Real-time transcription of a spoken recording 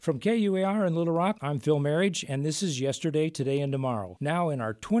From KUAR in Little Rock, I'm Phil Marriage, and this is Yesterday, Today, and Tomorrow. Now in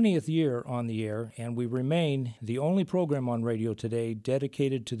our 20th year on the air, and we remain the only program on radio today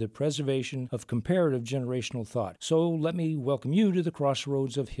dedicated to the preservation of comparative generational thought. So let me welcome you to the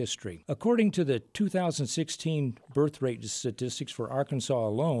crossroads of history. According to the 2016 birth rate statistics for Arkansas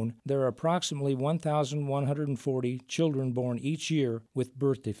alone, there are approximately 1,140 children born each year with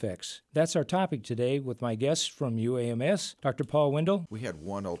birth defects. That's our topic today with my guests from UAMS, Dr. Paul Wendell. We had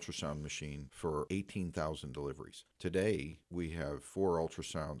one ultrasound machine for 18,000 deliveries. Today, we have 4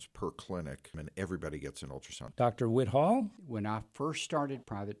 ultrasounds per clinic, and everybody gets an ultrasound. Dr. Whit Hall. When I first started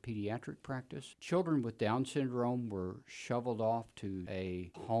private pediatric practice, children with Down syndrome were shoveled off to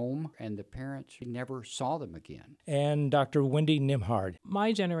a home, and the parents never saw them again. And Dr. Wendy Nimhard.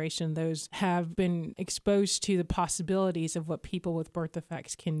 My generation, those have been exposed to the possibilities of what people with birth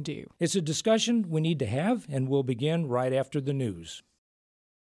defects can do. It's a discussion we need to have, and we'll begin right after the news.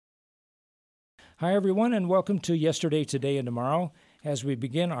 Hi, everyone, and welcome to Yesterday, Today, and Tomorrow as we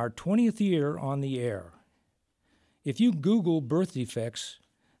begin our 20th year on the air. If you Google birth defects,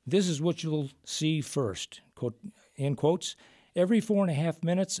 this is what you'll see first. Quote, in quotes, every 4.5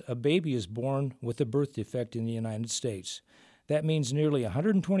 minutes, a baby is born with a birth defect in the United States. That means nearly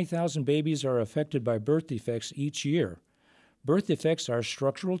 120,000 babies are affected by birth defects each year. Birth defects are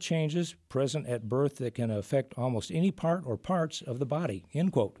structural changes present at birth that can affect almost any part or parts of the body,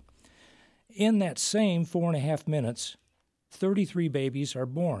 end quote. In that same 4.5 minutes, 33 babies are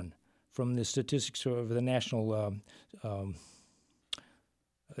born from the statistics of the national, from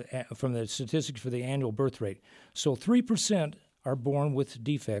the statistics for the annual birth rate. So 3% are born with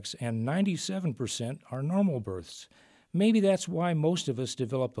defects and 97% are normal births. Maybe that's why most of us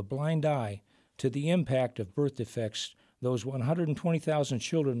develop a blind eye to the impact of birth defects those 120,000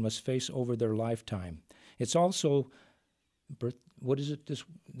 children must face over their lifetime. It's also what is it?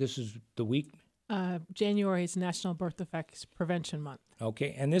 This is the week? January is National Birth Defects Prevention Month.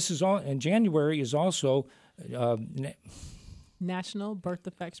 Okay, and this is all. And January is also National Birth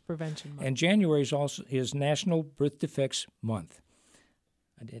Defects Prevention Month. And January is National Birth Defects Month.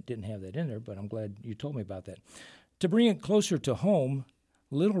 I didn't have that in there, but I'm glad you told me about that. To bring it closer to home,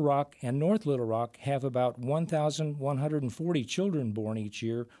 Little Rock and North Little Rock have about 1,140 children born each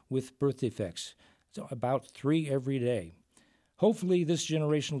year with birth defects, so about 3 every day. Hopefully, this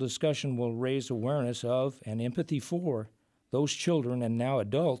generational discussion will raise awareness of and empathy for those children and now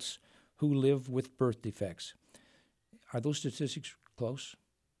adults who live with birth defects. Are those statistics close?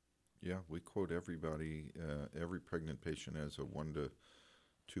 Yeah, we quote everybody. Every pregnant patient has a 1 to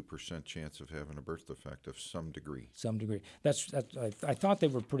 2% chance of having a birth defect of some degree. Some degree. I thought they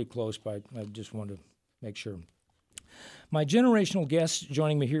were pretty close, but I just wanted to make sure. My generational guests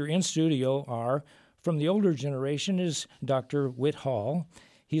joining me here in studio are, from the older generation, is Dr. Whit Hall.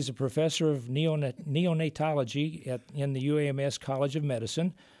 He's a professor of neonatology in the UAMS College of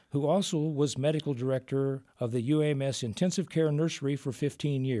Medicine, who also was medical director of the UAMS Intensive Care Nursery for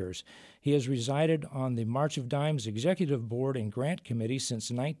 15 years. He has resided on the March of Dimes Executive Board and Grant Committee since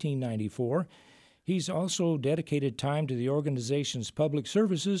 1994. He's also dedicated time to the organization's public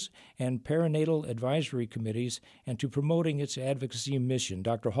services and perinatal advisory committees and to promoting its advocacy mission.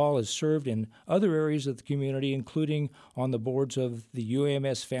 Dr. Hall has served in other areas of the community, including on the boards of the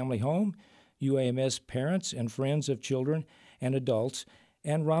UAMS Family Home, UAMS Parents and Friends of Children and Adults,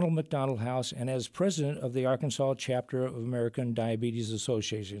 and Ronald McDonald House, and as president of the Arkansas chapter of American Diabetes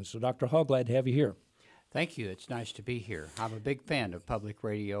Association. So, Dr. Hall, glad to have you here. Thank you. It's nice to be here. I'm a big fan of public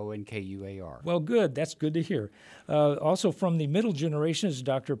radio and KUAR. Well, good. That's good to hear. Also from the middle generation is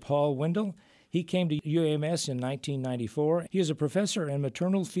Dr. Paul Wendell. He came to UAMS in 1994. He is a professor and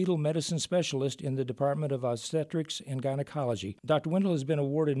maternal fetal medicine specialist in the Department of Obstetrics and Gynecology. Dr. Wendell has been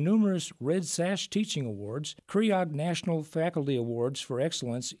awarded numerous Red Sash Teaching Awards, CREOG National Faculty Awards for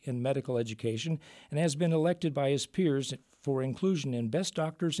Excellence in Medical Education, and has been elected by his peers for inclusion in Best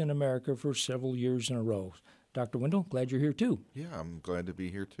Doctors in America for several years in a row. Dr. Wendell, glad you're here too. Yeah, I'm glad to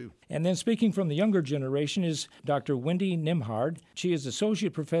be here too. And then speaking from the younger generation is Dr. Wendy Nimhard. She is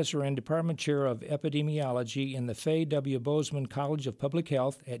Associate Professor and Department Chair of Epidemiology in the Fay W. Bozeman College of Public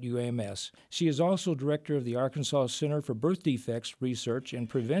Health at UAMS. She is also Director of the Arkansas Center for Birth Defects Research and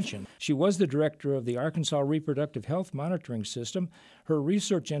Prevention. She was the Director of the Arkansas Reproductive Health Monitoring System. Her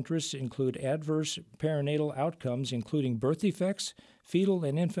research interests include adverse perinatal outcomes, including birth defects, fetal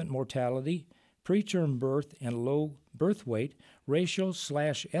and infant mortality, preterm birth and low birth weight,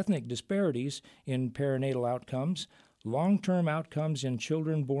 racial/ethnic disparities in perinatal outcomes, long-term outcomes in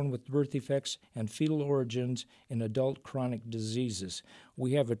children born with birth defects and fetal origins in adult chronic diseases.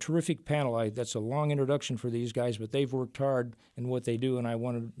 We have a terrific panel. That's a long introduction for these guys, but they've worked hard in what they do, and I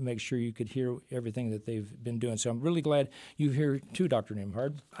wanted to make sure you could hear everything that they've been doing. So I'm really glad you're here too, Dr.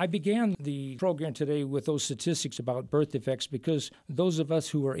 Nembhard. I began the program today with those statistics about birth defects because those of us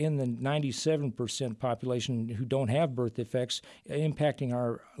who are in the 97% population who don't have birth defects impacting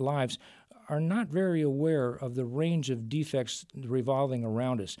our lives are not very aware of the range of defects revolving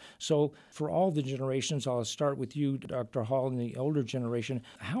around us. So for all the generations, I'll start with you, Dr. Hall, and the older generation.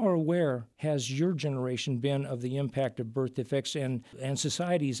 How aware has your generation been of the impact of birth defects and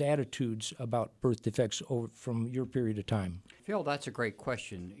society's attitudes about birth defects from your period of time? Phil, that's a great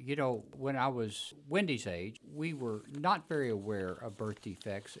question. You know, when I was Wendy's age, we were not very aware of birth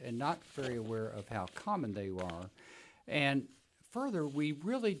defects and not very aware of how common they are. And further, we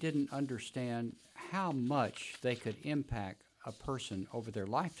really didn't understand how much they could impact a person over their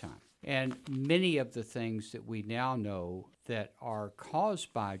lifetime. And many of the things that we now know that are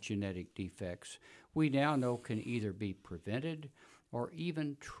caused by genetic defects, we now know can either be prevented or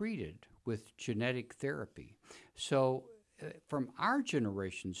even treated with genetic therapy. So from our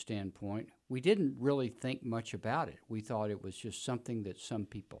generation standpoint, we didn't really think much about it. We thought it was just something that some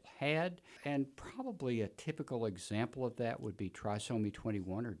people had, and probably a typical example of that would be trisomy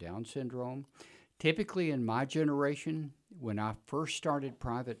 21 or Down syndrome. Typically in my generation, when I first started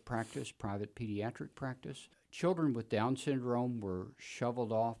private pediatric practice, children with Down syndrome were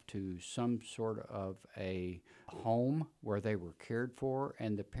shoveled off to some sort of a home where they were cared for,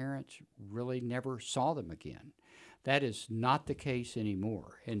 and the parents really never saw them again. That is not the case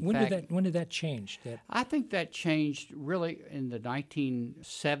anymore. When did that change? I think that changed really in the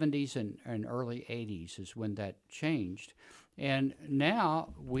 1970s and early 80s is when that changed. And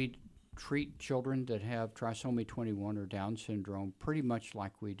now we treat children that have trisomy 21 or Down syndrome pretty much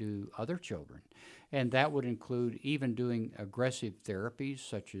like we do other children. And that would include even doing aggressive therapies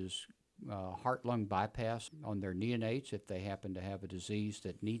such as heart-lung bypass on their neonates if they happen to have a disease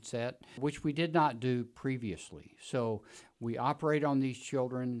that needs that, which we did not do previously. So we operate on these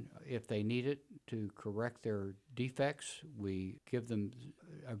children if they need it to correct their defects. We give them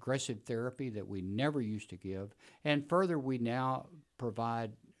aggressive therapy that we never used to give. And further, we now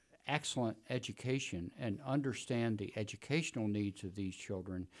provide excellent education and understand the educational needs of these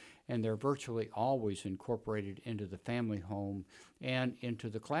children, and they're virtually always incorporated into the family home and into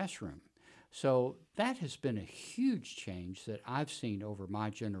the classroom. So that has been a huge change that I've seen over my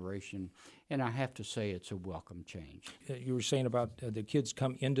generation, and I have to say it's a welcome change. You were saying about the kids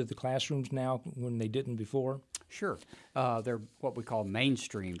come into the classrooms now when they didn't before? Sure. They're what we call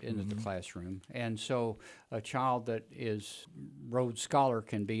mainstreamed into the classroom. And so a child that is Rhodes Scholar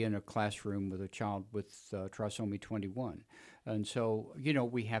can be in a classroom with a child with trisomy 21. And so, you know,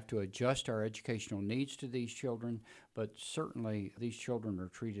 we have to adjust our educational needs to these children, but certainly these children are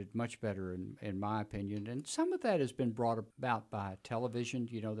treated much better, in my opinion. And some of that has been brought about by television.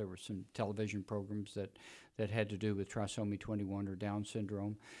 You know, there were some television programs that had to do with trisomy 21 or Down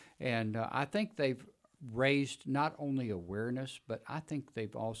syndrome. And I think they've raised not only awareness, but I think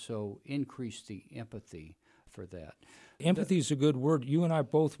they've also increased the empathy for that. Empathy is a good word. You and I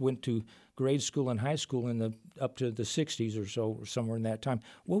both went to grade school and high school in up to the 60s or so, or somewhere in that time.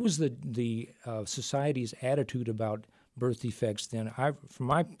 What was the society's attitude about birth defects then? From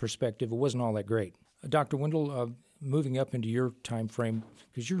my perspective, it wasn't all that great. Dr. Wendell, moving up into your time frame,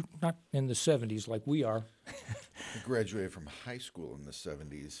 because you're not in the 70s like we are. I graduated from high school in the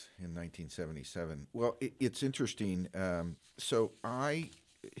 70s in 1977. Well, it's interesting. So I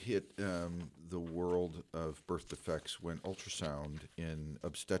hit the world of birth defects when ultrasound in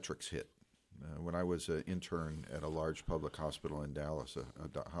obstetrics hit. When I was an intern at a large public hospital in Dallas,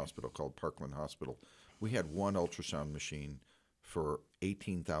 a hospital called Parkland Hospital, we had one ultrasound machine for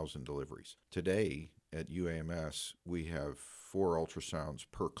 18,000 deliveries. Today at UAMS, we have 4 ultrasounds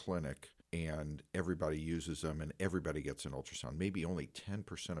per clinic, and everybody uses them, and everybody gets an ultrasound. Maybe only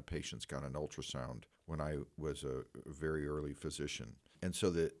 10% of patients got an ultrasound when I was a very early physician. And so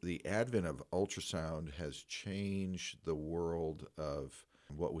the advent of ultrasound has changed the world of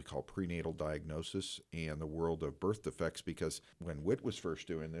what we call prenatal diagnosis and the world of birth defects, because when Whit was first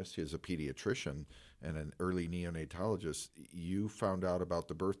doing this, he's a pediatrician and an early neonatologist, you found out about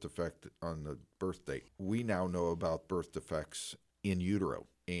the birth defect on the birth date. We now know about birth defects in utero,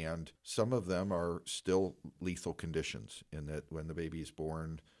 and some of them are still lethal conditions in that when the baby is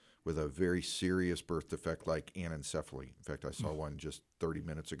born, with a very serious birth defect like anencephaly. In fact, I saw one just 30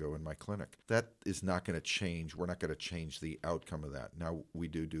 minutes ago in my clinic. That is not going to change. We're not going to change the outcome of that. Now, we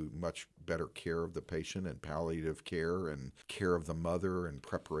do much better care of the patient and palliative care and care of the mother and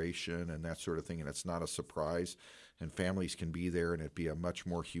preparation and that sort of thing, and it's not a surprise. And families can be there, and it'd be a much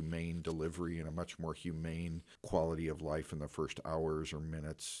more humane delivery and a much more humane quality of life in the first hours or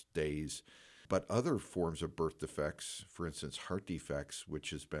minutes, days. But other forms of birth defects, for instance, heart defects, which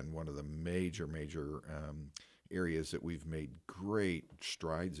has been one of the major areas that we've made great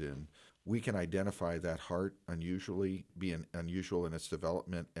strides in, we can identify that heart unusual in its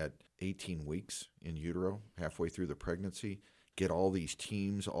development at 18 weeks in utero, halfway through the pregnancy, get all these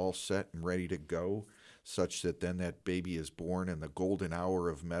teams all set and ready to go, such that then that baby is born in the golden hour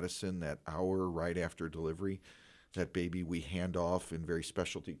of medicine, that hour right after delivery. That baby we hand off in very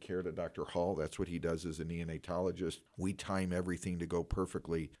specialty care to Dr. Hall. That's what he does as a neonatologist. We time everything to go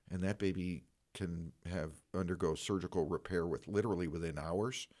perfectly, and that baby can undergo surgical repair literally within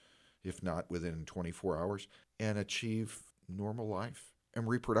hours, if not within 24 hours, and achieve normal life and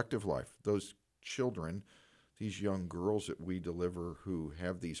reproductive life. Those children, these young girls that we deliver who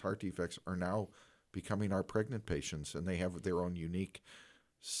have these heart defects, are now becoming our pregnant patients, and they have their own unique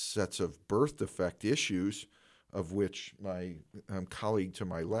sets of birth defect issues, of which my colleague to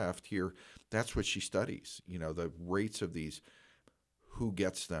my left here, that's what she studies, the rates of these, who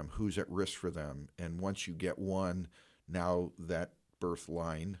gets them, who's at risk for them. And once you get one, now that birth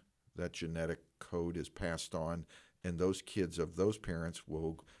line, that genetic code is passed on, and those kids of those parents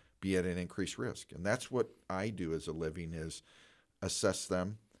will be at an increased risk. And that's what I do as a living, is assess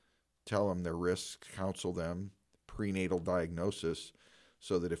them, tell them their risks, counsel them, prenatal diagnosis,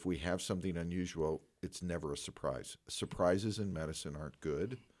 so that if we have something unusual, it's never a surprise. Surprises in medicine aren't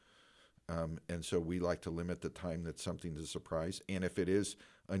good. And so we like to limit the time that something's a surprise. And if it is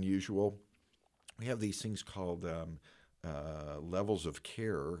unusual, we have these things called levels of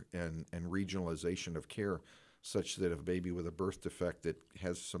care and regionalization of care, such that if a baby with a birth defect that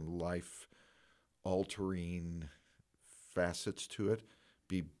has some life-altering facets to it,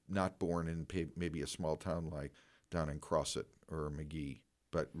 be not born in maybe a small town like down in Crossett or McGee,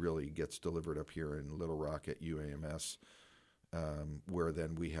 but really gets delivered up here in Little Rock at UAMS, where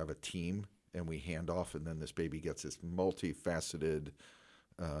then we have a team and we hand off, and then this baby gets this multifaceted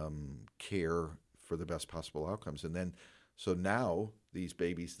care for the best possible outcomes. And then, so now these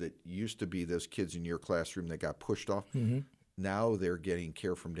babies that used to be those kids in your classroom that got pushed off, now they're getting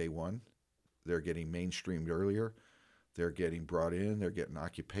care from day one. They're getting mainstreamed earlier. They're getting brought in. They're getting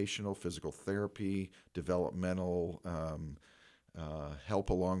occupational, physical therapy, developmental help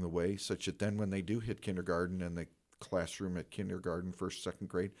along the way, such that then when they do hit kindergarten and the classroom at kindergarten, first, second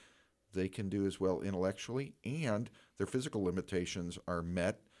grade, they can do as well intellectually, and their physical limitations are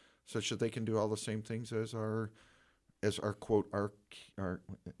met such that they can do all the same things as our quote, our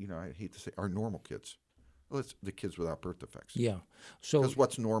I hate to say, our normal kids. Well, it's the kids without birth defects. Yeah. So because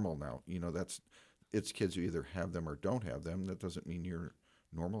what's normal now? It's kids who either have them or don't have them. That doesn't mean you're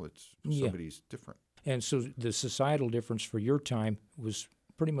normal. It's somebody's different. And so the societal difference for your time was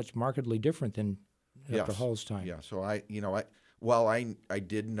pretty much markedly different than Dr. Hall's time. Yeah. So I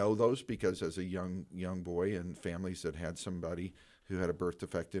did know those, because as a young boy and families that had somebody who had a birth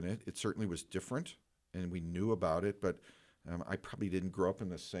defect in it, it certainly was different, and we knew about it. But I probably didn't grow up in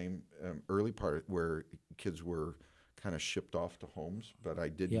the same early part where kids were kind of shipped off to homes, but I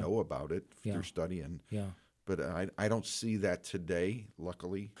did know about it through studying. Yeah. But I don't see that today,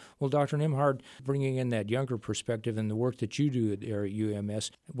 luckily. Well, Dr. Nembhard, bringing in that younger perspective and the work that you do there at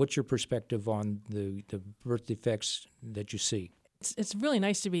UMS, what's your perspective on the birth defects that you see? It's really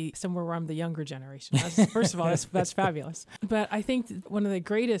nice to be somewhere where I'm the younger generation. First of all, that's fabulous. But I think one of the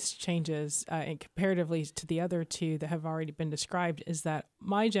greatest changes, and comparatively to the other two that have already been described, is that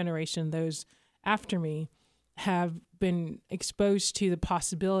my generation, those after me, have been exposed to the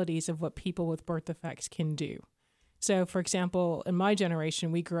possibilities of what people with birth defects can do. So, for example, in my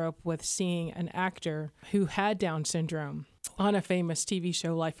generation, we grew up with seeing an actor who had Down syndrome on a famous TV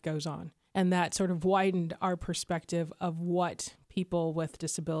show, Life Goes On. And that sort of widened our perspective of what people with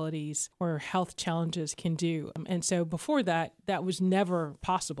disabilities or health challenges can do. And so before that, that was never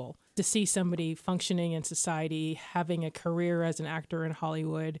possible. To see somebody functioning in society, having a career as an actor in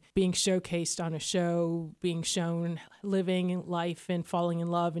Hollywood, being showcased on a show, being shown living life and falling in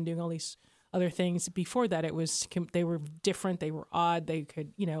love and doing all these other things. Before that, it was they were different, they were odd, they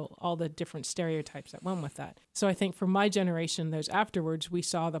could, all the different stereotypes that went with that. So I think for my generation, those afterwards, we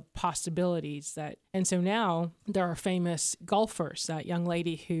saw the possibilities and so now there are famous golfers, that young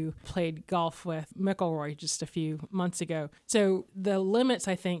lady who played golf with McIlroy just a few months ago. So the limits,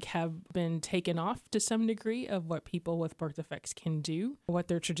 I think, have been taken off to some degree of what people with birth defects can do, what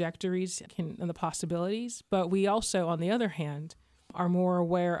their trajectories can, and the possibilities. But we also, on the other hand, are more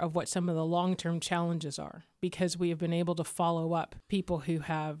aware of what some of the long-term challenges are, because we have been able to follow up people who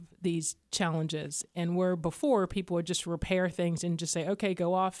have these challenges. And where before people would just repair things and just say, okay,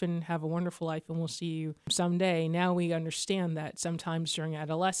 go off and have a wonderful life and we'll see you someday. Now we understand that sometimes during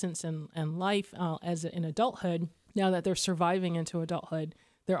adolescence and life as in adulthood, now that they're surviving into adulthood,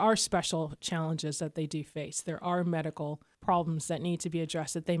 there are special challenges that they do face. There are medical problems that need to be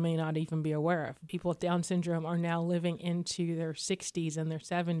addressed that they may not even be aware of. People with Down syndrome are now living into their 60s and their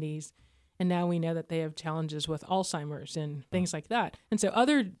 70s, and now we know that they have challenges with Alzheimer's and things like that. And so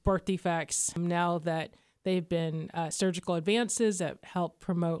other birth defects, now that they've been surgical advances that help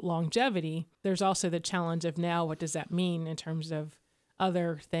promote longevity, there's also the challenge of now what does that mean in terms of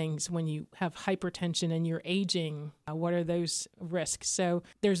other things when you have hypertension and you're aging? What are those risks? So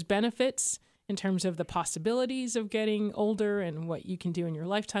there's benefits in terms of the possibilities of getting older and what you can do in your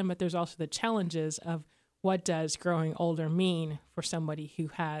lifetime, but there's also the challenges of what does growing older mean for somebody who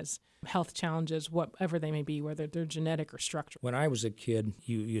has health challenges, whatever they may be, whether they're genetic or structural. When I was a kid,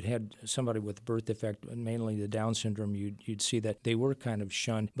 you'd had somebody with a birth defect, mainly the Down syndrome, you'd see that they were kind of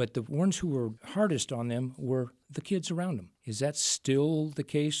shunned. But the ones who were hardest on them were the kids around them. Is that still the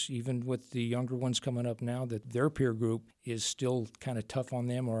case, even with the younger ones coming up now, that their peer group is still kind of tough on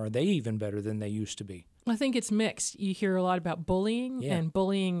them, or are they even better than they used to be? I think it's mixed. You hear a lot about bullying, and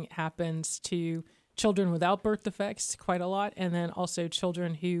bullying happens to children without birth defects quite a lot, and then also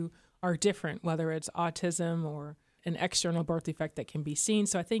children who are different, whether it's autism or an external birth defect that can be seen.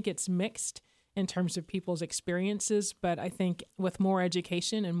 So I think it's mixed in terms of people's experiences, but I think with more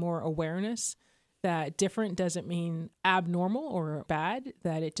education and more awareness that different doesn't mean abnormal or bad,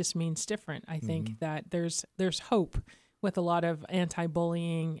 that it just means different. I think that there's hope with a lot of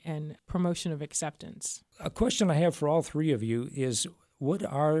anti-bullying and promotion of acceptance. A question I have for all three of you is, what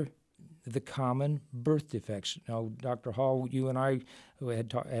are the common birth defects? Now, Dr. Hall, you and I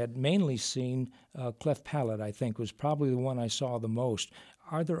had mainly seen cleft palate, I think, was probably the one I saw the most.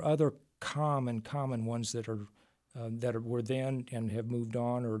 Are there other common ones that were then and have moved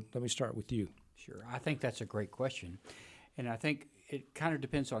on? Or let me start with you. Sure. I think that's a great question. And I think it kind of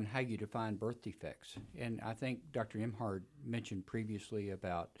depends on how you define birth defects. And I think Dr. Imhard mentioned previously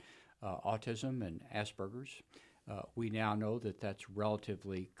about autism and Asperger's. We now know that that's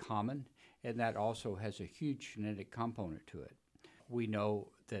relatively common, and that also has a huge genetic component to it. We know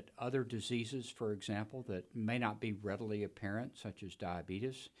that other diseases, for example, that may not be readily apparent, such as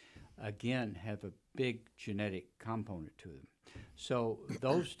diabetes, again, have a big genetic component to them. So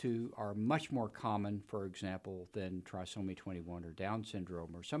those two are much more common, for example, than trisomy 21 or Down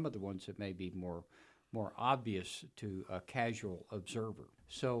syndrome, or some of the ones that may be more obvious to a casual observer.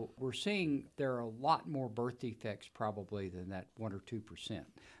 So we're seeing there are a lot more birth defects probably than that 1 or 2%.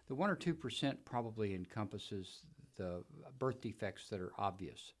 The 1 or 2% probably encompasses the birth defects that are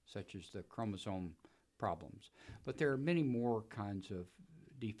obvious, such as the chromosome problems. But there are many more kinds of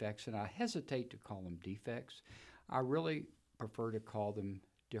defects, and I hesitate to call them defects. I really prefer to call them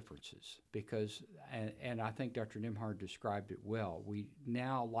differences because, and I think Dr. Nimhard described it well, we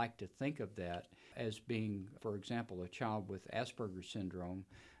now like to think of that as being, for example, a child with Asperger's syndrome,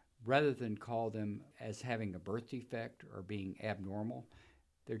 rather than call them as having a birth defect or being abnormal.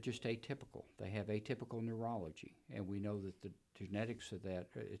 They're just atypical. They have atypical neurology, and we know that the genetics of that,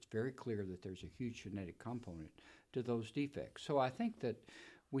 it's very clear that there's a huge genetic component to those defects. So I think that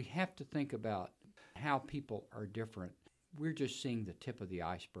we have to think about how people are different. We're just seeing the tip of the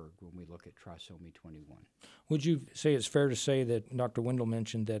iceberg when we look at trisomy 21. Would you say it's fair to say that Dr. Wendell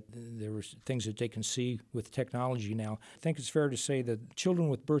mentioned that there were things that they can see with technology now? I think it's fair to say that children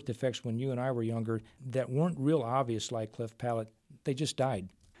with birth defects when you and I were younger that weren't real obvious, like cleft palate, they just died.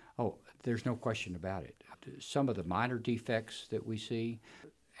 Oh, there's no question about it. Some of the minor defects that we see,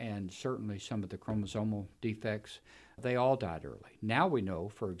 and certainly some of the chromosomal defects, they all died early. Now we know,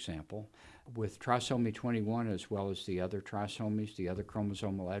 for example, with trisomy 21 as well as the other trisomies, the other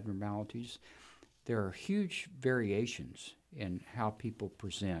chromosomal abnormalities, there are huge variations in how people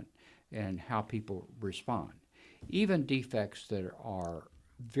present and how people respond. Even defects that are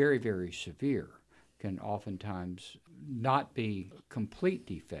very, very severe can oftentimes not be complete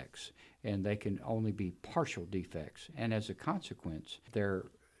defects, and they can only be partial defects. And as a consequence, they're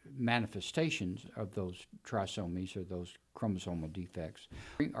manifestations of those trisomies or those chromosomal defects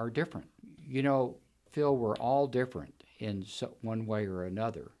are different. You know, Phil, we're all different in one way or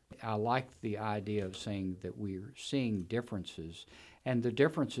another. I like the idea of saying that we're seeing differences, and the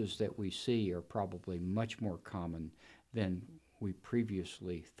differences that we see are probably much more common than we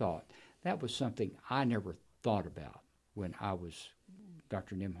previously thought. That was something I never thought about when I was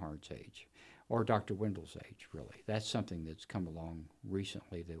Dr. Nimhard's age, or Dr. Wendell's age, really. That's something that's come along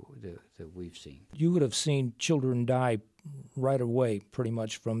recently that we've seen. You would have seen children die right away, pretty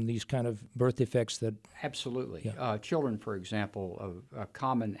much, from these kind of birth defects that... Absolutely. Yeah. Children, for example, a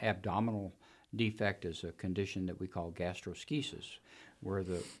common abdominal defect is a condition that we call gastroschisis, where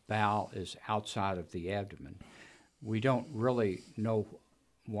the bowel is outside of the abdomen. We don't really know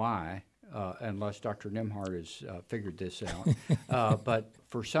why, unless Dr. Nimhard has figured this out. But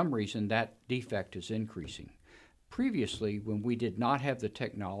for some reason, that defect is increasing. Previously, when we did not have the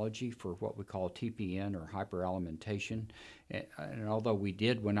technology for what we call TPN or hyperalimentation, and although we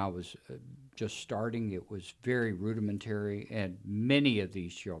did when I was just starting, it was very rudimentary, and many of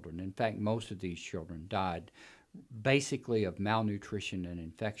these children, in fact, most of these children died basically of malnutrition and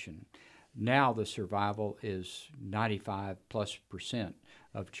infection. Now the survival is 95+%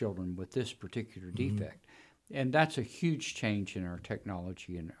 of children with this particular defect. And that's a huge change in our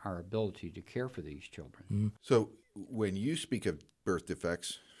technology and our ability to care for these children. So when you speak of birth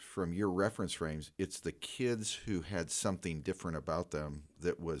defects, from your reference frames, it's the kids who had something different about them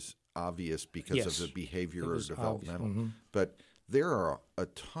that was obvious because Yes. of the behavior It or was developmental. obvious. But there are a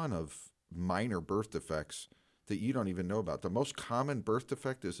ton of minor birth defects that you don't even know about. The most common birth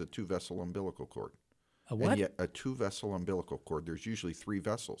defect is a 2-vessel umbilical cord. A what? And yet a 2-vessel umbilical cord, there's usually 3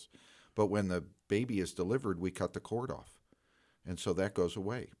 vessels. But when the baby is delivered, we cut the cord off. And so that goes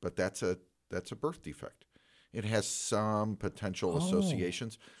away. But that's a birth defect. It has some potential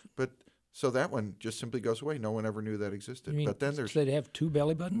associations, but so that one just simply goes away. No one ever knew that existed. You mean, But then there's, so they have 2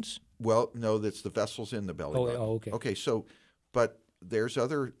 belly buttons? well, no, that's the vessels in the belly button. Okay. Okay, so, but there's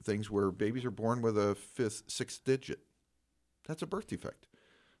other things where babies are born with a 5th, 6th digit. That's a birth defect.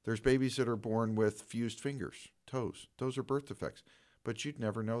 There's babies that are born with fused fingers, toes. Those are birth defects. But you'd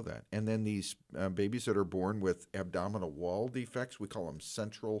never know that. And then these babies that are born with abdominal wall defects, we call them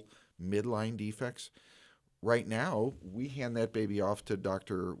central midline defects. Right now, we hand that baby off to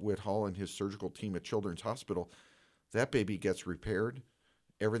Dr. Whithall and his surgical team at Children's Hospital. That baby gets repaired.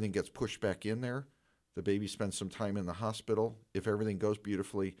 Everything gets pushed back in there. The baby spends some time in the hospital. If everything goes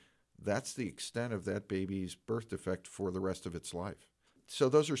beautifully, that's the extent of that baby's birth defect for the rest of its life. So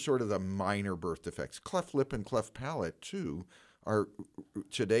those are sort of the minor birth defects. Cleft lip and cleft palate, too, are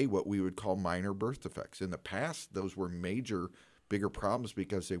today what we would call minor birth defects. In the past, those were major, bigger problems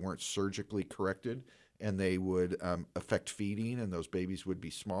because they weren't surgically corrected, and they would affect feeding, and those babies would be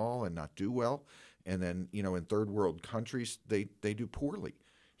small and not do well. And then, in third world countries, they do poorly.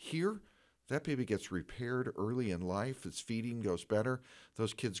 Here, that baby gets repaired early in life. Its feeding goes better.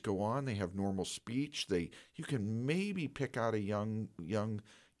 Those kids go on. They have normal speech. You can maybe pick out a young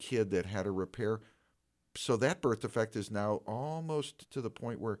kid that had a repair. So that birth defect is now almost to the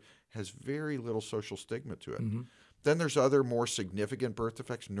point where it has very little social stigma to it. Mm-hmm. Then there's other more significant birth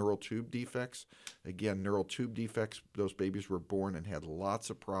defects, neural tube defects. Again, neural tube defects, those babies were born and had lots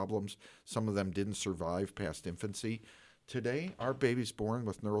of problems. Some of them didn't survive past infancy. Today, our babies born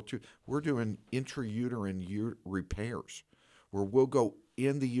with neural tube, we're doing intrauterine repairs where we'll go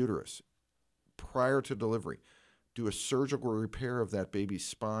in the uterus prior to delivery, do a surgical repair of that baby's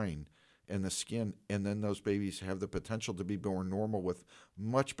spine and the skin, and then those babies have the potential to be born normal with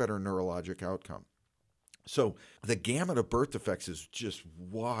much better neurologic outcome. So the gamut of birth defects is just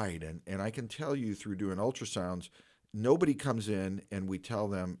wide, and I can tell you through doing ultrasounds, nobody comes in and we tell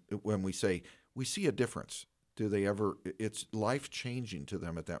them, when we say, we see a difference, it's life-changing to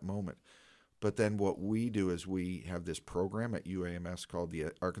them at that moment. But then what we do is we have this program at UAMS called the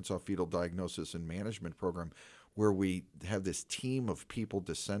Arkansas Fetal Diagnosis and Management Program, where we have this team of people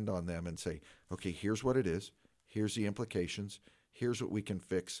descend on them and say, okay, here's what it is, here's the implications, here's what we can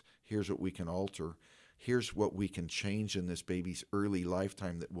fix, here's what we can alter, here's what we can change in this baby's early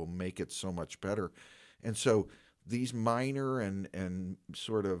lifetime that will make it so much better. And so these minor and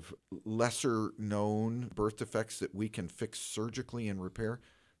sort of lesser known birth defects that we can fix surgically and repair,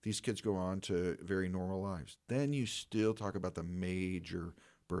 these kids go on to very normal lives. Then you still talk about the major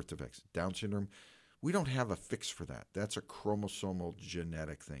birth defects. Down syndrome, we don't have a fix for that. That's a chromosomal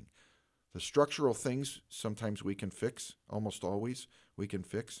genetic thing. The structural things, sometimes we can fix, almost always we can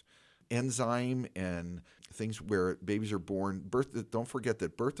fix. Enzyme and things where babies are born, don't forget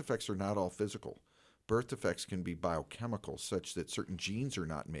that birth defects are not all physical. birth defects can be biochemical, such that certain genes are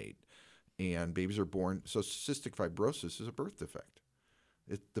not made, and babies are born. So cystic fibrosis is a birth defect.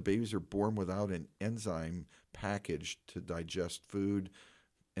 The babies are born without an enzyme package to digest food,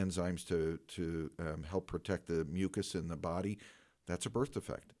 enzymes to help protect the mucus in the body. That's a birth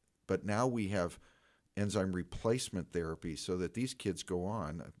defect. But now we have enzyme replacement therapy so that these kids go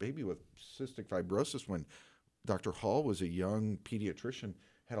on. A baby with cystic fibrosis, when Dr. Hall was a young pediatrician,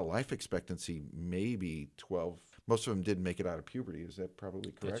 had a life expectancy maybe 12. Most of them didn't make it out of puberty. Is that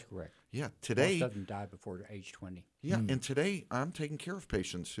probably correct? That's correct. Yeah. Today, most of them die before age 20. Yeah, and today I'm taking care of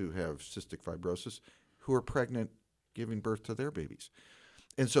patients who have cystic fibrosis who are pregnant giving birth to their babies.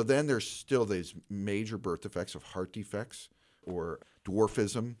 And so then there's still these major birth defects of heart defects or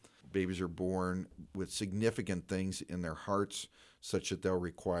dwarfism. Babies are born with significant things in their hearts, such that they'll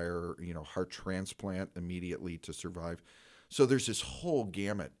require, heart transplant immediately to survive. So there's this whole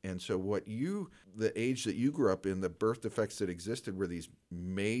gamut. And so the age that you grew up in, the birth defects that existed were these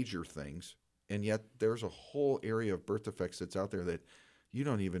major things. And yet there's a whole area of birth defects that's out there that you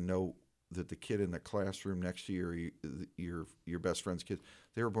don't even know that the kid in the classroom next to your best friend's kid,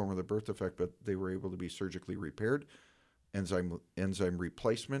 they were born with a birth defect, but they were able to be surgically repaired, enzyme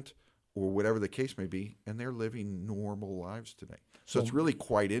replacement, or whatever the case may be, and they're living normal lives today. So it's really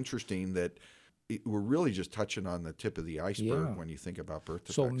quite interesting that we're really just touching on the tip of the iceberg when you think about birth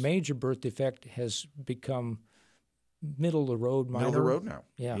defects. So major birth defect has become middle of the road, minor. Middle of the road now.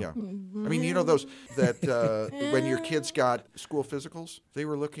 Yeah. I mean, those that when your kids got school physicals, they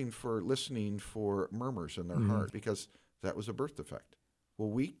were listening for murmurs in their heart because that was a birth defect. Well,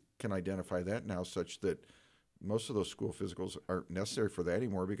 we can identify that now such that most of those school physicals aren't necessary for that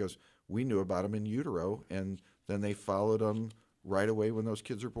anymore because we knew about them in utero, and then they followed them right away when those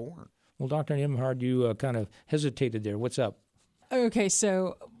kids are born. Well, Dr. Nembhard, you kind of hesitated there. What's up? Okay,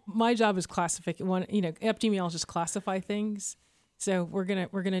 so my job is epidemiologists classify things. So we're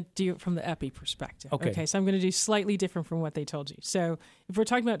gonna do it from the epi perspective. Okay. So I'm gonna do slightly different from what they told you. So if we're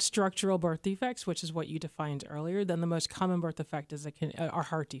talking about structural birth defects, which is what you defined earlier, then the most common birth defect are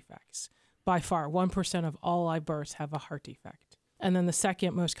heart defects. By far, 1% of all live births have a heart defect. And then the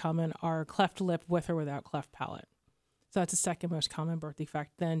second most common are cleft lip with or without cleft palate. So that's the second most common birth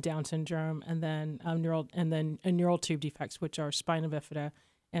defect. Then Down syndrome, and then neural tube defects, which are spina bifida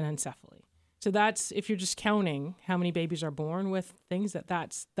and encephaly. So that's, if you're just counting how many babies are born with things,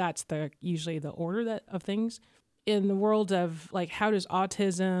 that's usually the order of things. In the world of how does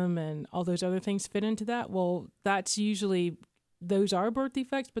autism and all those other things fit into that? Well, those are birth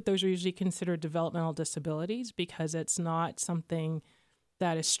defects, but those are usually considered developmental disabilities because it's not something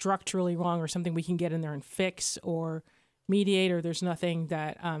that is structurally wrong or something we can get in there and fix or mediate, or there's nothing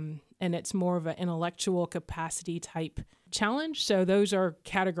that, and it's more of an intellectual capacity type challenge. So those are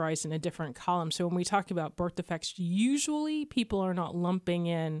categorized in a different column. So when we talk about birth defects, usually people are not lumping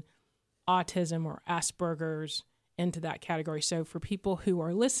in autism or Asperger's into that category. So for people who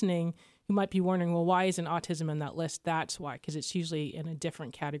are listening, who might be wondering, well, why isn't autism in that list? That's why, because it's usually in a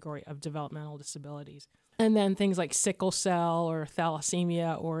different category of developmental disabilities. And then things like sickle cell or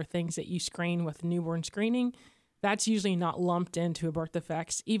thalassemia or things that you screen with newborn screening, that's usually not lumped into a birth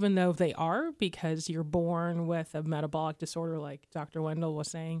defects, even though they are, because you're born with a metabolic disorder like Dr. Wendell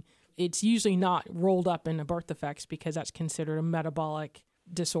was saying. It's usually not rolled up into birth defects because that's considered a metabolic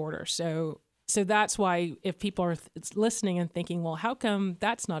disorder. So that's why if people are listening and thinking, well, how come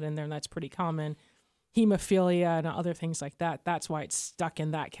that's not in there? And that's pretty common. Hemophilia and other things like that, that's why it's stuck in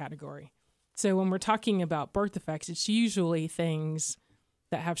that category. So when we're talking about birth defects, it's usually things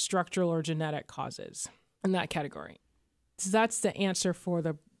that have structural or genetic causes in that category. So that's the answer for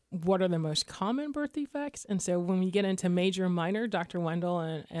what are the most common birth defects. And so when we get into major and minor, Dr. Wendell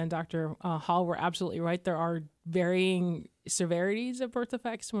and Dr. Hall were absolutely right. There are varying severities of birth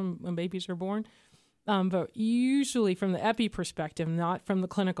defects when babies are born. But usually from the epi perspective, not from the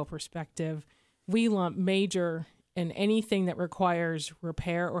clinical perspective, we lump major in anything that requires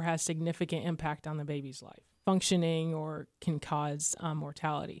repair or has significant impact on the baby's life, functioning, or can cause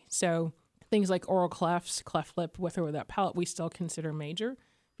mortality. So things like oral clefts, cleft lip with or without palate, we still consider major,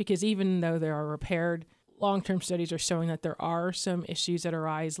 because even though they are repaired, long-term studies are showing that there are some issues that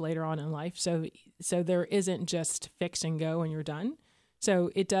arise later on in life. So there isn't just fix and go and you're done. So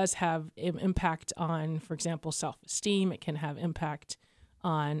it does have impact on, for example, self-esteem. It can have impact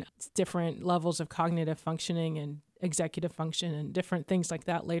on different levels of cognitive functioning and executive function and different things like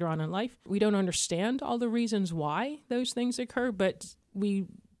that later on in life. We don't understand all the reasons why those things occur, but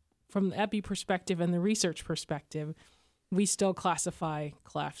from the epi perspective and the research perspective, we still classify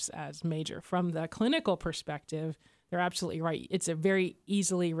clefts as major. From the clinical perspective, they're absolutely right. It's a very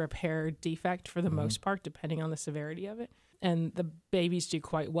easily repaired defect for the most part, depending on the severity of it. And the babies do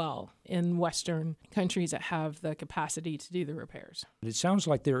quite well in Western countries that have the capacity to do the repairs. It sounds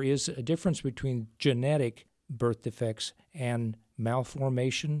like there is a difference between genetic birth defects and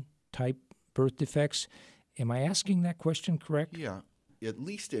malformation type birth defects. Am I asking that question correct? Yeah, at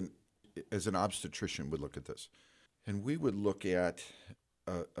least as an obstetrician would look at this. And we would look at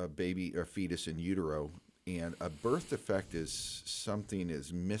a baby, a fetus in utero, and a birth defect is something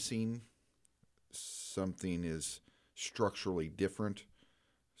is missing, something is structurally different,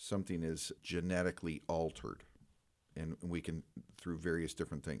 something is genetically altered, and we can, through various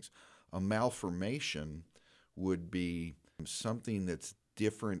different things. A malformation would be something that's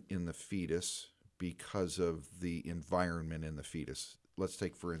different in the fetus because of the environment in the fetus. Let's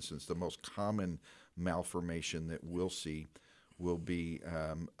take, for instance, the most common malformation that we'll see will be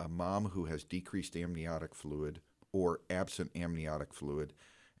a mom who has decreased amniotic fluid or absent amniotic fluid,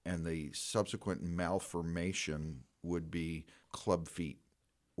 and the subsequent malformation would be club feet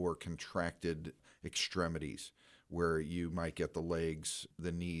or contracted extremities, where you might get the legs,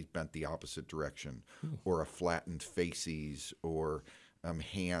 the knees bent the opposite direction, or a flattened facies, or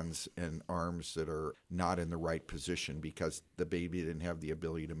hands and arms that are not in the right position because the baby didn't have the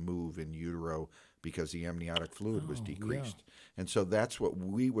ability to move in utero because the amniotic fluid was decreased. Yeah. And so that's what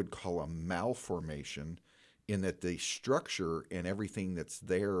we would call a malformation, in that the structure and everything that's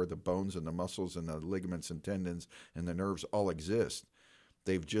there, the bones and the muscles and the ligaments and tendons and the nerves all exist.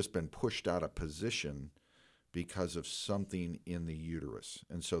 They've just been pushed out of position because of something in the uterus.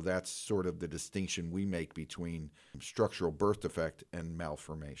 And so that's sort of the distinction we make between structural birth defect and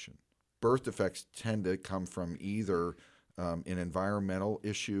malformation. Birth defects tend to come from either an environmental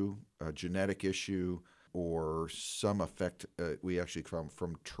issue, a genetic issue, or some effect. We actually come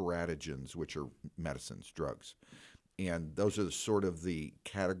from teratogens, which are medicines, drugs. And those are sort of the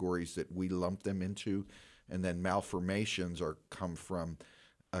categories that we lump them into. And then malformations come from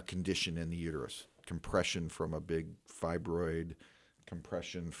a condition in the uterus. Compression from a big fibroid,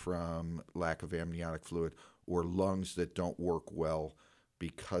 compression from lack of amniotic fluid, or lungs that don't work well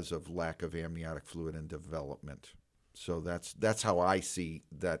because of lack of amniotic fluid and development. So that's how I see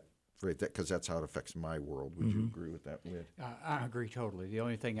that, because that's how it affects my world. Would you agree with that, Whit? I agree totally. The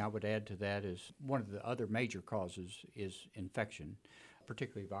only thing I would add to that is one of the other major causes is infection,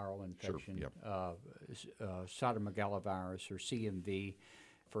 particularly viral infection. Sure, yep. Cytomegalovirus, or CMV,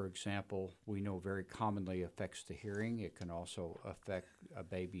 for example, we know very commonly affects the hearing. It can also affect a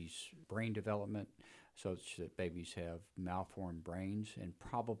baby's brain development, such that babies have malformed brains. And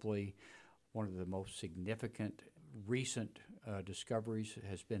probably one of the most significant recent discoveries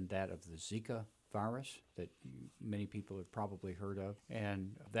has been that of the Zika virus that many people have probably heard of.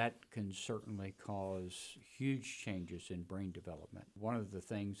 And that can certainly cause huge changes in brain development. One of the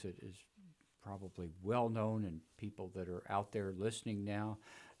things that is probably well known, and people that are out there listening now,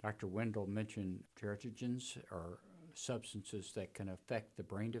 Dr. Wendell mentioned teratogens, or substances that can affect the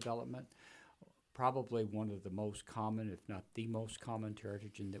brain development. Probably one of the most common, if not the most common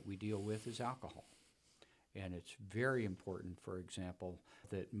teratogen that we deal with is alcohol. And it's very important, for example,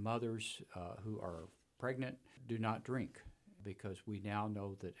 that mothers who are pregnant do not drink, because we now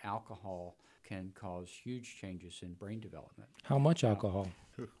know that alcohol can cause huge changes in brain development. How much alcohol?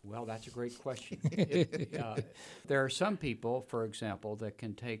 Well, that's a great question. There are some people, for example, that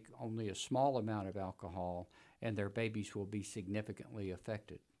can take only a small amount of alcohol and their babies will be significantly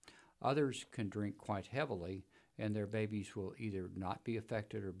affected. Others can drink quite heavily and their babies will either not be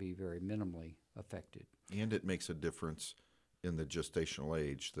affected or be very minimally affected. And it makes a difference in the gestational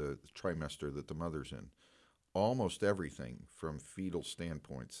age, the trimester that the mother's in. Almost everything from fetal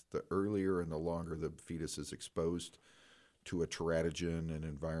standpoints, the earlier and the longer the fetus is exposed to a teratogen, an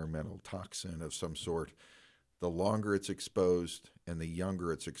environmental toxin of some sort, the longer it's exposed and the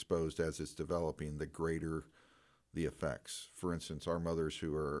younger it's exposed as it's developing, the greater the effects. For instance, our mothers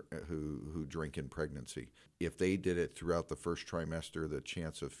who drink in pregnancy, if they did it throughout the first trimester, the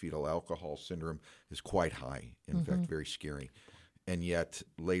chance of fetal alcohol syndrome is quite high, in fact, very scary. And yet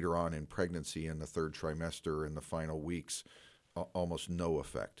later on in pregnancy, in the third trimester, in the final weeks, almost no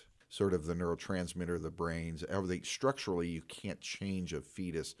effect. Sort of the neurotransmitter, the brains, everything. Structurally, you can't change a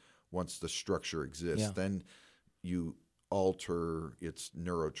fetus once the structure exists. Yeah. Then you alter its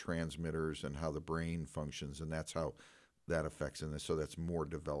neurotransmitters and how the brain functions, and that's how that affects in this. So that's more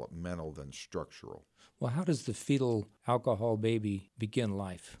developmental than structural. Well, how does the fetal alcohol baby begin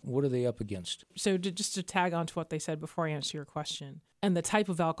life? What are they up against? So just to tag on to what they said before I answer your question, and the type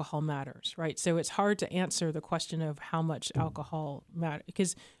of alcohol matters, right? So it's hard to answer the question of how much alcohol matters,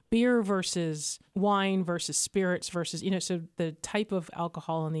 because beer versus wine versus spirits versus, so the type of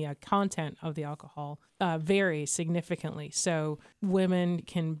alcohol and the content of the alcohol varies significantly. So women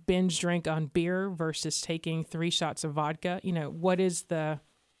can binge drink on beer versus taking 3 shots of vodka. What is the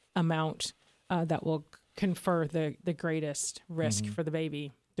amount that will confer the greatest risk for the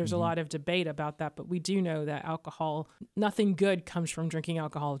baby? There's a lot of debate about that, but we do know that nothing good comes from drinking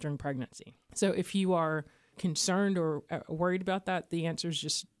alcohol during pregnancy. So if you are concerned or worried about that, the answer is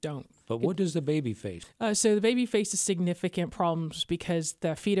just don't. But what does the baby face? So the baby faces significant problems because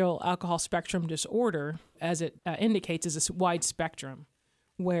the fetal alcohol spectrum disorder, as it indicates, is a wide spectrum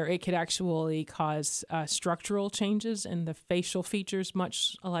where it could actually cause structural changes in the facial features,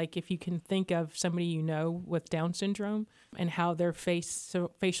 much like if you can think of somebody with Down syndrome and how their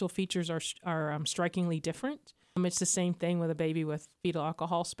facial features are strikingly different. It's the same thing with a baby with fetal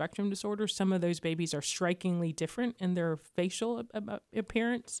alcohol spectrum disorder. Some of those babies are strikingly different in their facial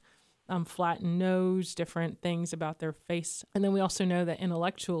appearance, flattened nose, different things about their face. And then we also know that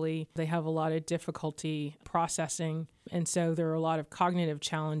intellectually, they have a lot of difficulty processing. And so there are a lot of cognitive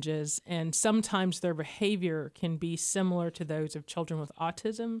challenges. And sometimes their behavior can be similar to those of children with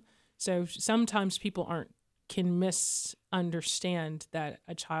autism. So sometimes people can misunderstand that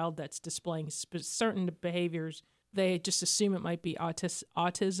a child that's displaying certain behaviors, they just assume it might be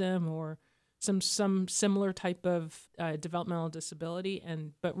autism or some similar type of developmental disability,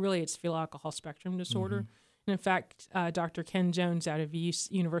 but really it's fetal alcohol spectrum disorder. And in fact, Dr. Ken Jones out of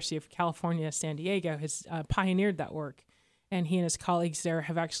University of California, San Diego has pioneered that work. And he and his colleagues there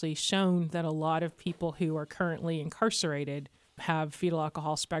have actually shown that a lot of people who are currently incarcerated have fetal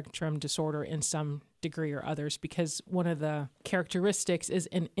alcohol spectrum disorder in some degree or others, because one of the characteristics is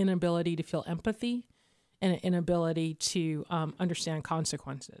an inability to feel empathy and an inability to understand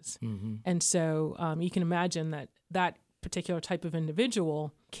consequences. And so you can imagine that particular type of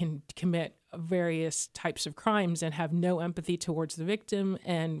individual can commit various types of crimes and have no empathy towards the victim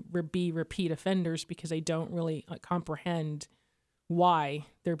and be repeat offenders because they don't really comprehend why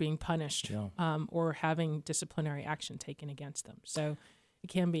they're being punished or having disciplinary action taken against them. So it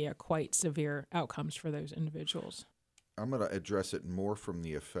can be a quite severe outcomes for those individuals. I'm going to address it more from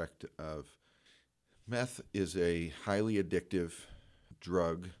the effect of meth is a highly addictive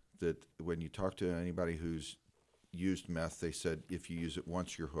drug that when you talk to anybody who's used meth, they said if you use it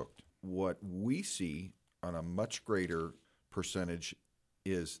once, you're hooked. What we see on a much greater percentage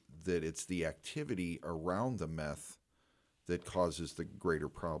is that it's the activity around the meth that causes the greater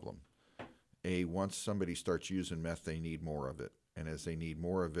problem. Once somebody starts using meth, they need more of it. And as they need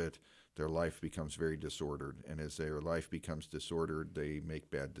more of it, their life becomes very disordered. And as their life becomes disordered, they make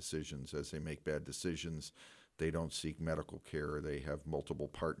bad decisions. As they make bad decisions, they don't seek medical care. They have multiple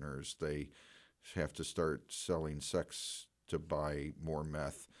partners. They have to start selling sex to buy more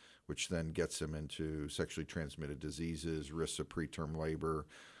meth, which then gets them into sexually transmitted diseases, risks of preterm labor,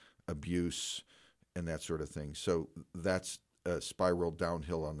 abuse, and that sort of thing. So that's a spiral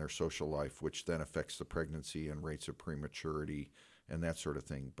downhill on their social life, which then affects the pregnancy and rates of prematurity and that sort of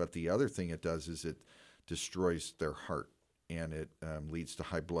thing. But the other thing it does is it destroys their heart, and it leads to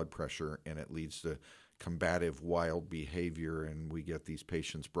high blood pressure, and it leads to combative, wild behavior. And we get these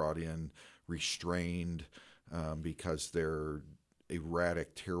patients brought in restrained because they're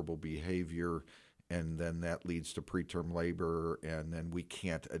erratic, terrible behavior. And then that leads to preterm labor, and then we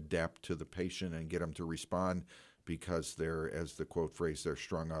can't adapt to the patient and get them to respond because they're, as the quote phrase, they're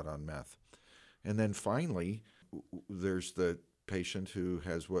strung out on meth. And then finally, there's the patient who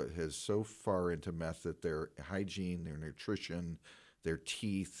has so far into meth that their hygiene, their nutrition, their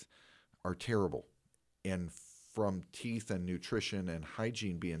teeth are terrible. And from teeth and nutrition and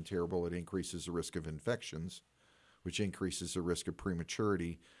hygiene being terrible, it increases the risk of infections, which increases the risk of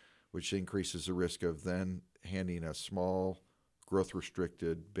prematurity, which increases the risk of then handing a small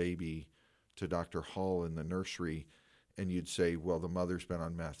growth-restricted baby to Dr. Hall in the nursery, and you'd say, well, the mother's been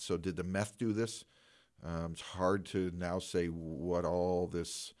on meth. So did the meth do this? It's hard to now say what all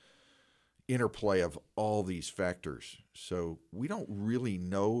this interplay of all these factors. So we don't really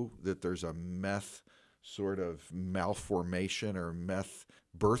know that there's a meth sort of malformation or meth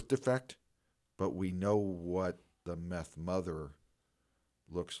birth defect, but we know what the meth mother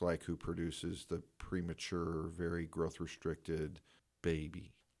looks like who produces the premature, very growth-restricted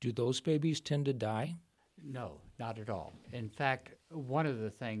baby. Do those babies tend to die? No, not at all. In fact, one of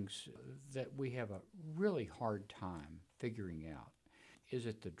the things that we have a really hard time figuring out, is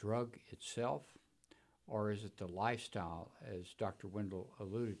it the drug itself, or is it the lifestyle, as Dr. Wendell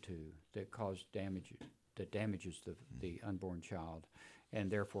alluded to, that damages the unborn child and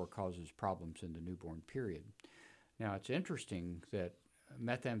therefore causes problems in the newborn period. Now, it's interesting that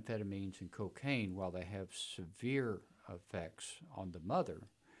methamphetamines and cocaine, while they have severe effects on the mother,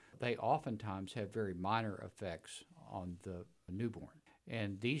 they oftentimes have very minor effects on the newborn.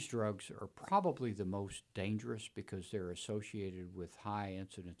 And these drugs are probably the most dangerous because they're associated with high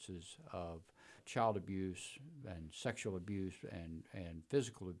incidences of child abuse and sexual abuse and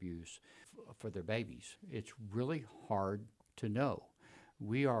physical abuse for their babies. It's really hard to know.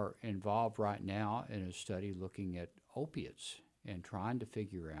 We are involved right now in a study looking at opiates and trying to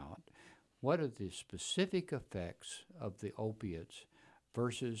figure out what are the specific effects of the opiates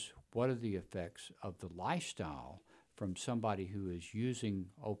versus what are the effects of the lifestyle from somebody who is using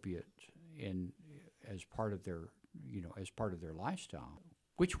opiates as part of their lifestyle.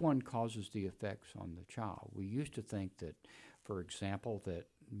 Which one causes the effects on the child? We used to think that, for example, that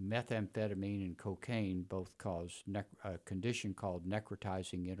methamphetamine and cocaine both cause a condition called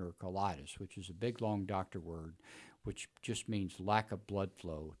necrotizing enterocolitis, which is a big, long doctor word, which just means lack of blood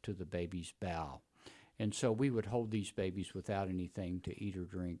flow to the baby's bowel. And so we would hold these babies without anything to eat or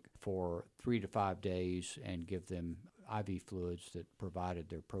drink for 3 to 5 days and give them IV fluids that provided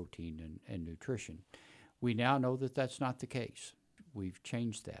their protein and nutrition. We now know that that's not the case. We've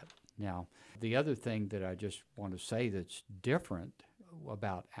changed that. Now, the other thing that I just want to say that's different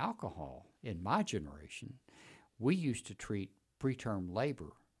about alcohol in my generation, we used to treat preterm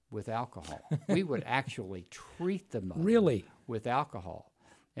labor with alcohol. We would actually treat the mother with alcohol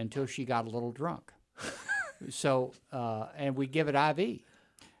until she got a little drunk. So, and we give it IV.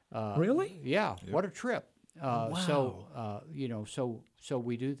 Really? Yeah. Yep. What a trip. Wow. So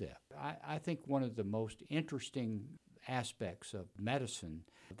we do that. I think one of the most interesting aspects of medicine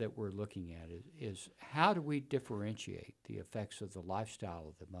that we're looking at is how do we differentiate the effects of the lifestyle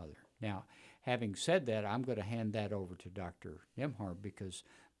of the mother? Now, having said that, I'm going to hand that over to Dr. Nembhard because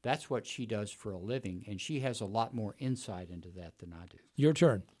that's what she does for a living, and she has a lot more insight into that than I do. Your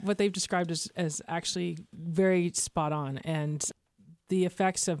turn. What they've described is actually very spot on, and the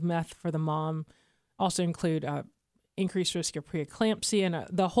effects of meth for the mom also include increased risk of preeclampsia, and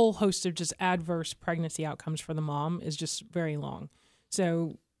the whole host of just adverse pregnancy outcomes for the mom is just very long.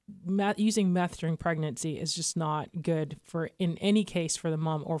 So using meth during pregnancy is just not good in any case for the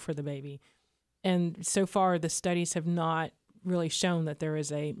mom or for the baby. And so far, the studies have not really shown that there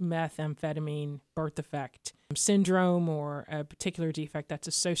is a methamphetamine birth defect syndrome or a particular defect that's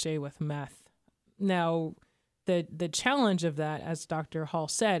associated with meth. Now, the challenge of that, as Dr. Hall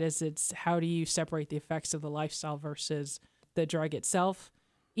said, is it's how do you separate the effects of the lifestyle versus the drug itself?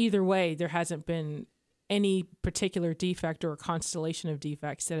 Either way, there hasn't been any particular defect or constellation of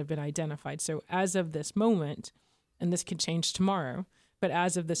defects that have been identified. So as of this moment, and this could change tomorrow, but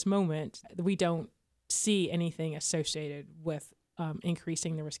as of this moment, we don't see anything associated with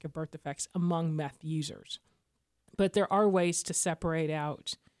increasing the risk of birth defects among meth users. But there are ways to separate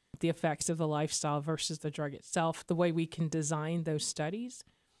out the effects of the lifestyle versus the drug itself, the way we can design those studies.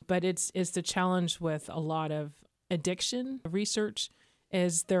 But it's the challenge with a lot of addiction research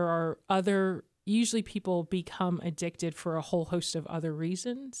is there are usually people become addicted for a whole host of other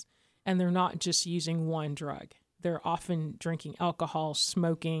reasons, and they're not just using one drug. They're often drinking alcohol,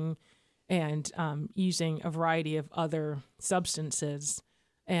 smoking, and using a variety of other substances.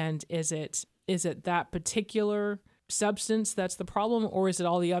 And is it that particular substance that's the problem, or is it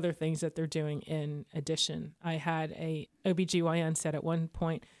all the other things that they're doing in addition? I had a OBGYN said at one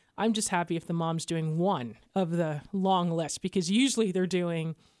point, I'm just happy if the mom's doing one of the long list, because usually they're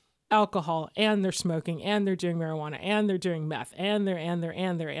doing alcohol and they're smoking and they're doing marijuana and they're doing meth and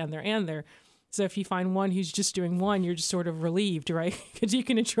they're. So if you find one who's just doing one, you're just sort of relieved, right? Because you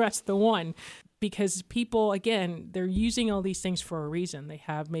can address the one. Because people, again, they're using all these things for a reason. They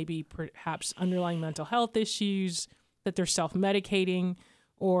have maybe perhaps underlying mental health issues that they're self-medicating,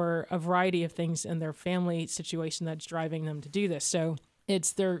 or a variety of things in their family situation that's driving them to do this. So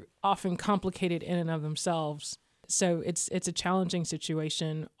they're often complicated in and of themselves. So it's a challenging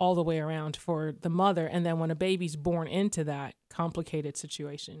situation all the way around for the mother. And then when a baby's born into that complicated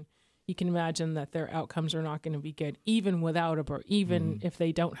situation, you can imagine that their outcomes are not going to be good, even without a birth, even if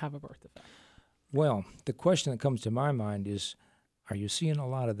they don't have a birth defect. Well, the question that comes to my mind is, are you seeing a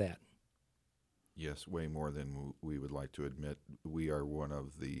lot of that? Yes, way more than we would like to admit. We are one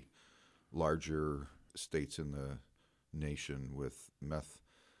of the larger states in the nation with meth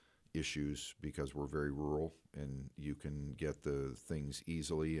issues because we're very rural and you can get the things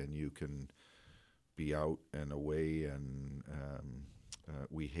easily and you can be out and away, and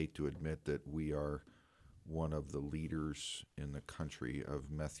we hate to admit that we are one of the leaders in the country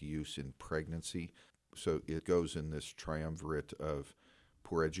of meth use in pregnancy. So it goes in this triumvirate of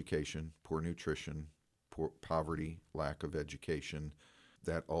poor education, poor nutrition, poor poverty, lack of education,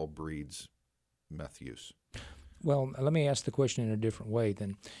 that all breeds meth use. Well, let me ask the question in a different way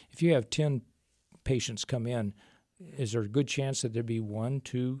then. If you have 10 patients come in, is there a good chance that there'd be 1,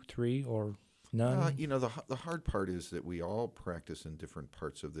 2, 3, or none? The hard part is that we all practice in different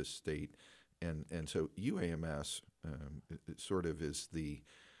parts of this state, and so UAMS it sort of is the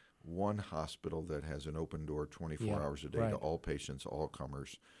one hospital that has an open door 24 hours a day to all patients, all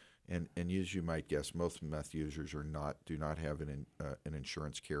comers. And as you might guess, most meth users do not have an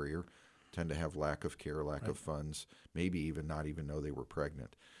insurance carrier, tend to have lack of care, lack of funds, maybe even not even know they were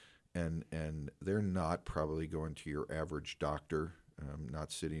pregnant. And they're not probably going to your average doctor,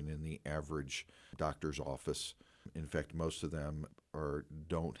 not sitting in the average doctor's office. In fact, most of them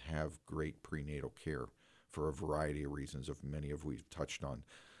don't have great prenatal care for a variety of reasons, many of we've touched on.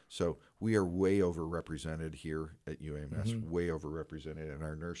 So we are way overrepresented here at UAMS, way overrepresented in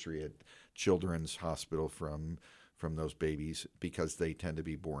our nursery at Children's Hospital from those babies, because they tend to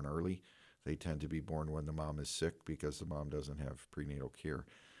be born early. They tend to be born when the mom is sick because the mom doesn't have prenatal care.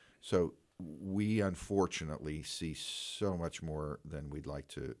 So we unfortunately see so much more than we'd like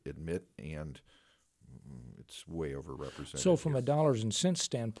to admit, and it's way overrepresented. So from a dollars and cents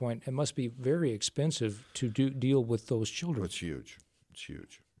standpoint, it must be very expensive to deal with those children. It's huge. It's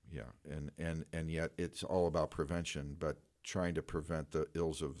huge. Yeah, and yet it's all about prevention, but trying to prevent the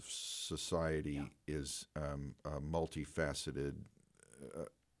ills of society is a multifaceted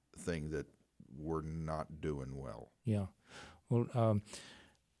thing that we're not doing well. Yeah. Well,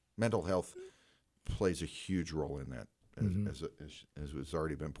 mental health plays a huge role in that, as has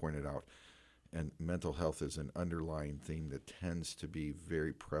already been pointed out. And mental health is an underlying theme that tends to be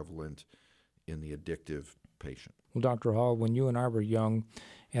very prevalent in the addictive patient. Well, Dr. Hall, when you and I were young,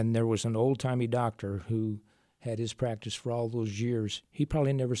 and there was an old-timey doctor who had his practice for all those years, he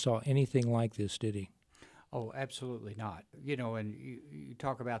probably never saw anything like this, did he? Oh, absolutely not. And you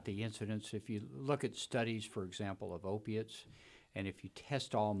talk about the incidence. If you look at studies, for example, of opiates, and if you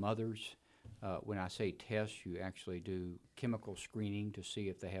test all mothers, when I say test, you actually do chemical screening to see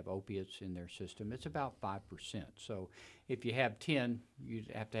if they have opiates in their system. It's about 5%. So if you have 10,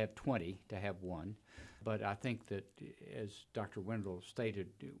 you'd have to have 20 to have one. But I think that, as Dr. Wendell stated,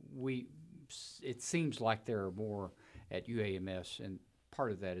 it seems like there are more at UAMS, and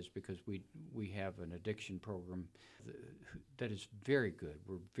part of that is because we have an addiction program that is very good.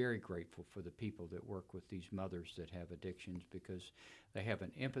 We're very grateful for the people that work with these mothers that have addictions, because they have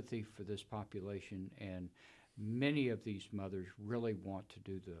an empathy for this population, and many of these mothers really want to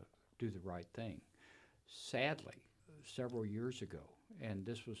do the right thing. Sadly, several years ago, and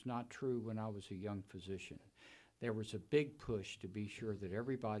this was not true when I was a young physician, there was a big push to be sure that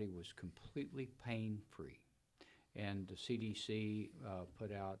everybody was completely pain-free. And the CDC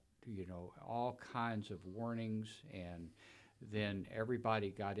put out, all kinds of warnings, and then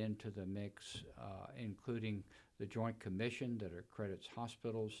everybody got into the mix, including the Joint Commission that accredits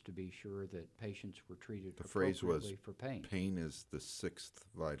hospitals to be sure that patients were treated appropriately for pain. Pain is the sixth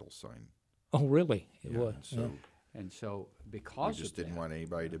vital sign. Oh, really? It was. And so because we just of that, didn't want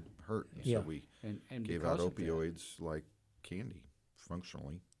anybody to hurt, so we gave out opioids like candy,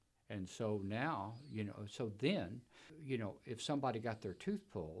 functionally. And so now, if somebody got their tooth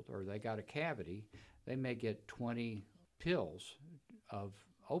pulled or they got a cavity, they may get 20 pills of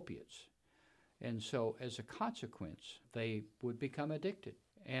opiates. And so as a consequence, they would become addicted.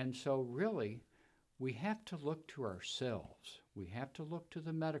 And so really, we have to look to ourselves. We have to look to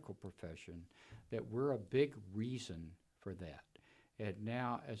the medical profession, that we're a big reason for that. And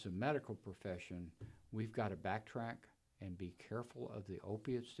now, as a medical profession, we've got to backtrack and be careful of the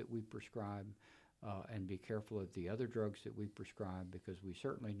opiates that we prescribe, and be careful of the other drugs that we prescribe, because we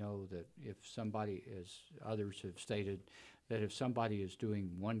certainly know that if somebody, as others have stated, that if somebody is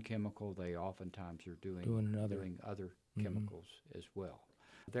doing one chemical, they oftentimes are doing other chemicals as well.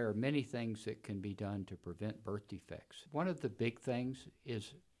 There are many things that can be done to prevent birth defects. One of the big things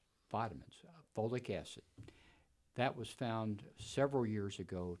is vitamins, folic acid. That was found several years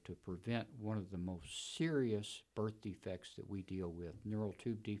ago to prevent one of the most serious birth defects that we deal with, neural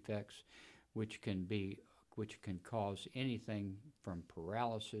tube defects, which can cause anything from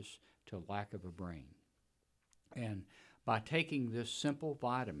paralysis to lack of a brain. And by taking this simple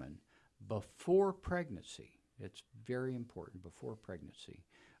vitamin before pregnancy, it's very important, before pregnancy,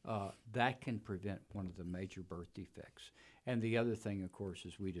 that can prevent one of the major birth defects. And the other thing, of course,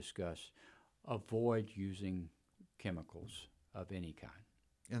 as we discussed, avoid using chemicals of any kind.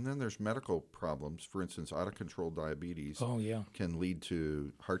 And then there's medical problems. For instance, out-of-control diabetes can lead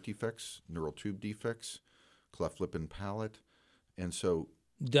to heart defects, neural tube defects, cleft lip and palate. And so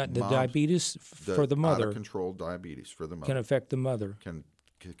the diabetes for the mother, out-of-control diabetes for the mother, can affect the mother. Can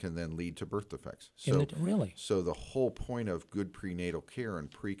can then lead to birth defects. Really? So the whole point of good prenatal care and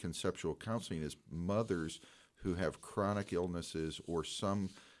preconceptual counseling is mothers who have chronic illnesses or some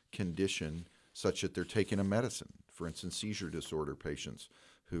condition such that they're taking a medicine. For instance, seizure disorder patients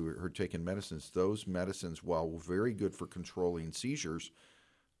who are taking medicines. Those medicines, while very good for controlling seizures,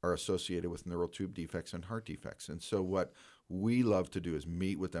 are associated with neural tube defects and heart defects. And so what we love to do is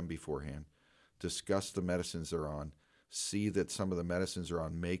meet with them beforehand, discuss the medicines they're on, see that some of the medicines they're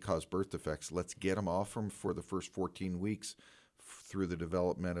on may cause birth defects. Let's get them off them for the first 14 weeks through the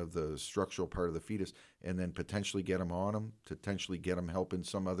development of the structural part of the fetus, and then potentially get them on them, potentially get them help in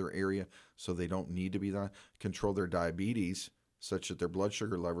some other area so they don't need to be that. Control their diabetes such that their blood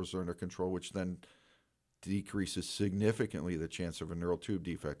sugar levels are under control, which then decreases significantly the chance of a neural tube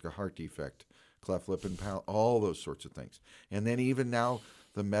defect, a heart defect, cleft lip and palate, all those sorts of things. And then even now,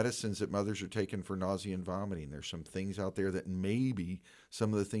 the medicines that mothers are taking for nausea and vomiting, there's some things out there that maybe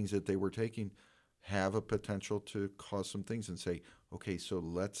some of the things that they were taking have a potential to cause some things, and say, okay, so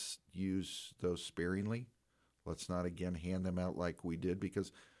let's use those sparingly. Let's not again hand them out like we did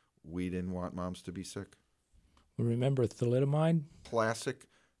because we didn't want moms to be sick. Remember thalidomide? Classic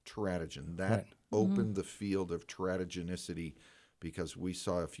teratogen. That opened the field of teratogenicity, because we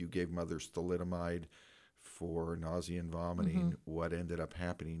saw if you gave mothers thalidomide for nausea and vomiting, what ended up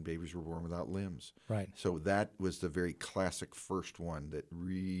happening, babies were born without limbs. Right. So that was the very classic first one that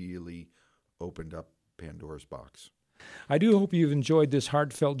really opened up Pandora's box. I do hope you've enjoyed this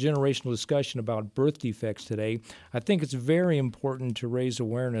heartfelt generational discussion about birth defects today. I think it's very important to raise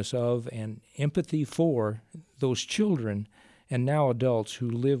awareness of and empathy for those children and now adults who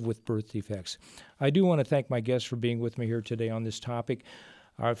live with birth defects. I do want to thank my guests for being with me here today on this topic.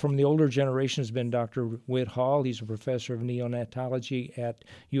 From the older generation has been Dr. Whit Hall. He's a professor of neonatology at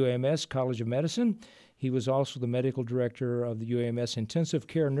UAMS College of Medicine. He was also the medical director of the UAMS Intensive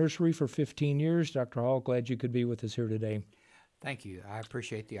Care Nursery for 15 years. Dr. Hall, glad you could be with us here today. Thank you. I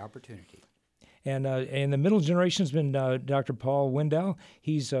appreciate the opportunity. And the middle generation has been Dr. Paul Windell.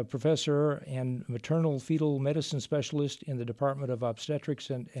 He's a professor and maternal fetal medicine specialist in the Department of Obstetrics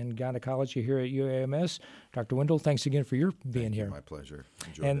and Gynecology here at UAMS. Dr. Windell, thanks again for your being here. My pleasure.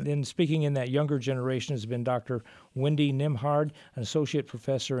 Enjoyed And it. then speaking in that younger generation has been Dr. Wendy Nimhard, an associate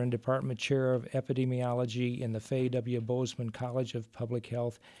professor and department chair of epidemiology in the Fay W. Bozeman College of Public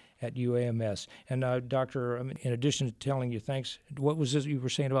Health at UAMS. And Doctor, in addition to telling you thanks, what was this you were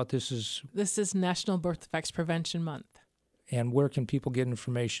saying about this is? This is National Birth Defects Prevention Month. And where can people get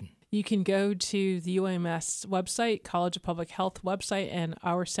information? You can go to the UAMS website, College of Public Health website, and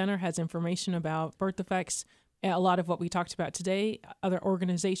our center has information about birth defects, a lot of what we talked about today, other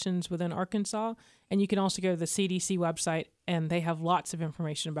organizations within Arkansas. And you can also go to the CDC website, and they have lots of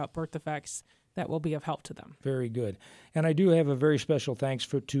information about birth defects that will be of help to them. Very good. And I do have a very special thanks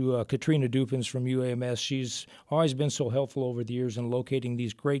to Katrina Dupins from UAMS. She's always been so helpful over the years in locating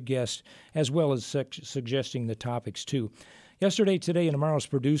these great guests, as well as suggesting the topics, too. Yesterday, Today, and Tomorrow is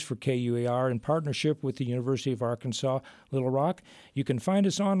produced for KUAR in partnership with the University of Arkansas, Little Rock. You can find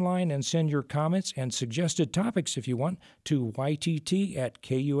us online and send your comments and suggested topics, if you want, to ytt@kuar.org.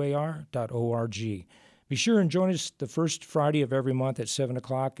 Be sure and join us the first Friday of every month at 7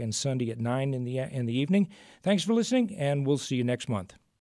 o'clock and Sunday at 9 in the evening. Thanks for listening, and we'll see you next month.